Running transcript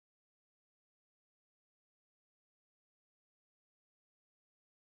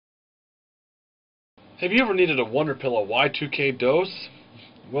Have you ever needed a Wonder Pillow Y2K dose?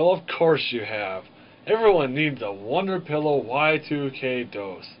 Well, of course you have. Everyone needs a Wonder Pillow Y2K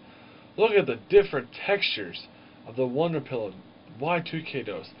dose. Look at the different textures of the Wonder Pillow Y2K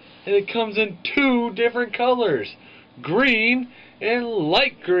dose. And it comes in two different colors, green and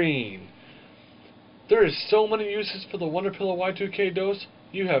light green. There is so many uses for the Wonder Pillow Y2K dose,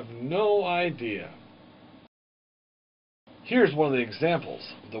 you have no idea. Here's one of the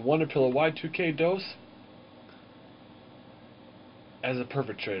examples of the Wonder Pillow Y2K dose. As a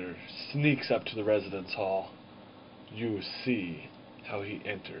perpetrator sneaks up to the residence hall, you see how he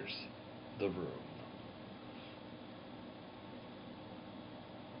enters the room.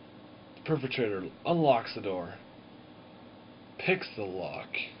 The perpetrator unlocks the door, picks the lock,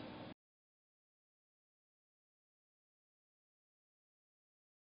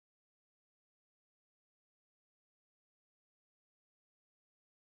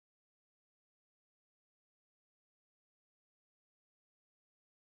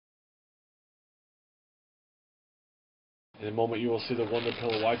 in a moment you will see the Wonder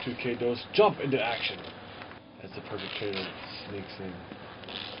Pillow Y2K dose jump into action as the perpetrator sneaks in.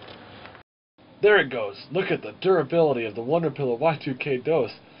 There it goes. Look at the durability of the Wonder Pillow Y2K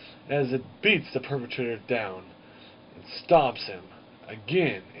dose as it beats the perpetrator down and stomps him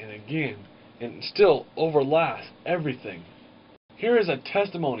again and again and still overlasts everything. Here is a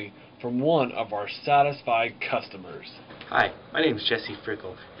testimony from one of our satisfied customers. Hi, my name is Jesse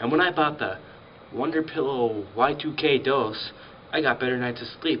Frickle, and when I bought the Wonder Pillow Y2K dose, I got better nights of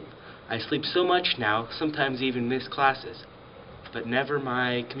sleep. I sleep so much now, sometimes even miss classes. But never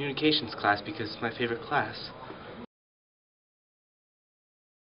my communications class because it's my favorite class.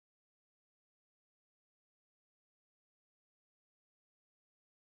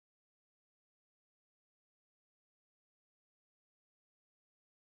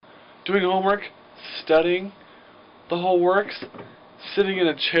 Doing homework, studying, the whole works, sitting in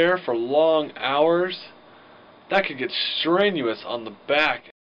a chair for long hours, that could get strenuous on the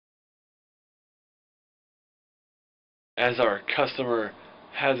back. As our customer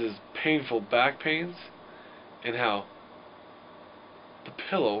has his painful back pains, and how the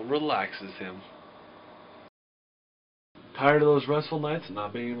pillow relaxes him. Tired of those restful nights and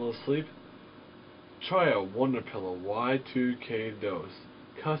not being able to sleep? Try a Wonder Pillow Y2K dose.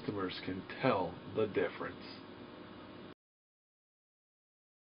 Customers can tell the difference.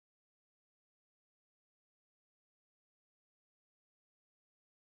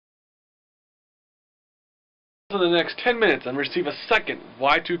 In the next 10 minutes and receive a second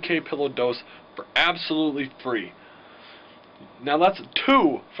Y2K pillow dose for absolutely free. Now that's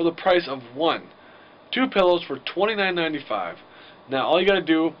 2 for the price of 1. 2 pillows for $29.95. Now all you gotta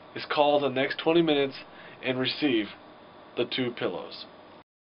do is call the next 20 minutes and receive the 2 pillows.